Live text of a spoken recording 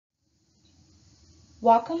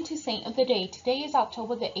Welcome to Saint of the Day. Today is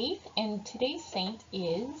October the 8th, and today's saint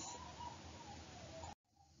is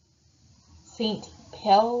Saint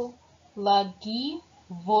Pelagia,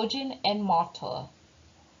 Virgin and Martyr.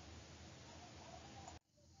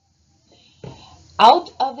 Out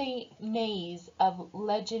of a maze of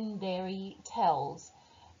legendary tales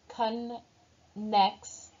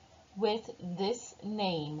connects with this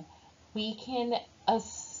name, we can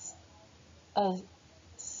ascertain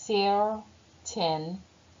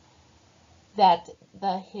that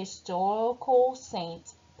the historical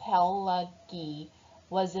Saint Pelagia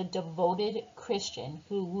was a devoted Christian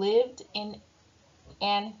who lived in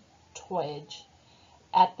Antioch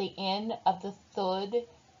at the end of the 3rd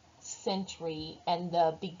century and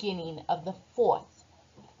the beginning of the 4th,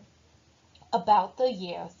 about the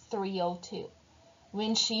year 302.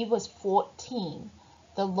 When she was 14,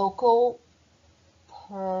 the local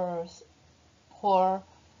persecutor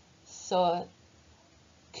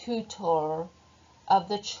of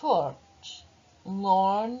the church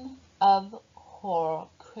learned of her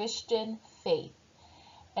Christian faith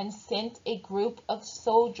and sent a group of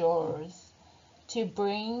soldiers to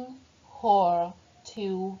bring her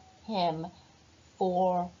to him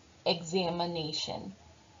for examination.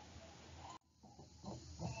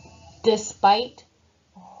 Despite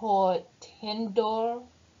her tender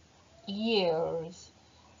years,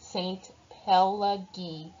 Saint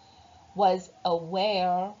Pelagia was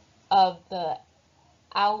aware of the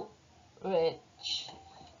outreach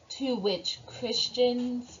to which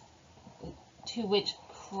Christ's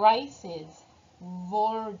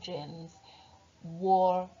virgins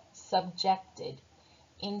were subjected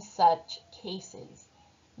in such cases.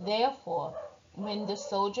 Therefore, when the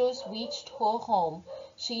soldiers reached her home,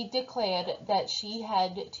 she declared that she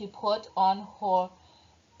had to put on her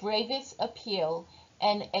bravest appeal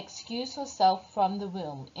and excuse herself from the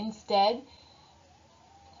room. Instead,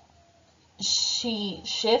 she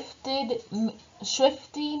swiftly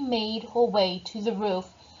made her way to the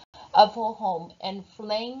roof of her home and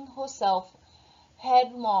flung herself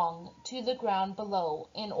headlong to the ground below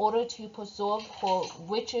in order to preserve her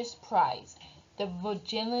richest prize, the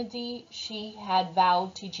virginity she had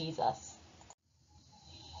vowed to Jesus.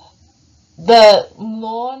 The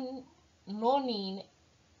learned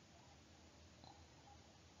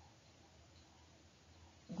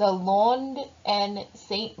and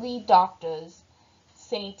saintly doctors,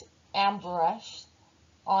 Saint Ambrose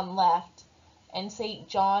on left and Saint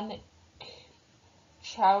John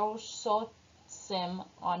Chrysostom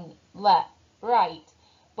on right,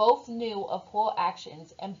 both knew of her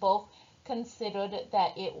actions and both considered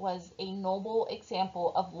that it was a noble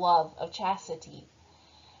example of love, of chastity.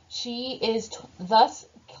 She is thus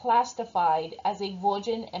classified as a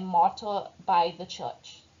virgin and martyr by the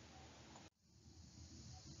Church.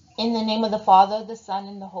 In the name of the Father, the Son,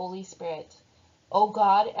 and the Holy Spirit. O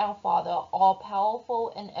God, our Father,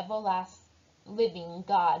 all-powerful and everlasting living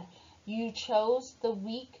God, you chose the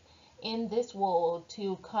weak in this world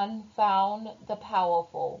to confound the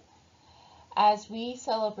powerful. As we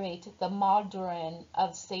celebrate the martyrdom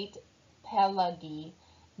of Saint Pelagia,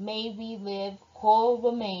 may we live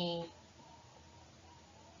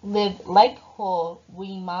like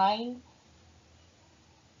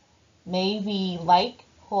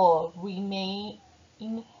her, remain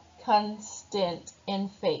constant in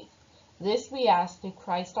faith. This we ask through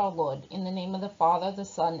Christ our Lord, in the name of the Father, the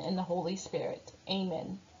Son, and the Holy Spirit.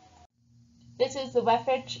 Amen. This is the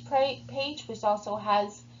reference page, which also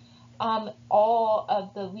has all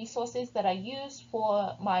of the resources that I use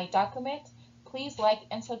for my document. Please like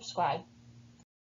and subscribe.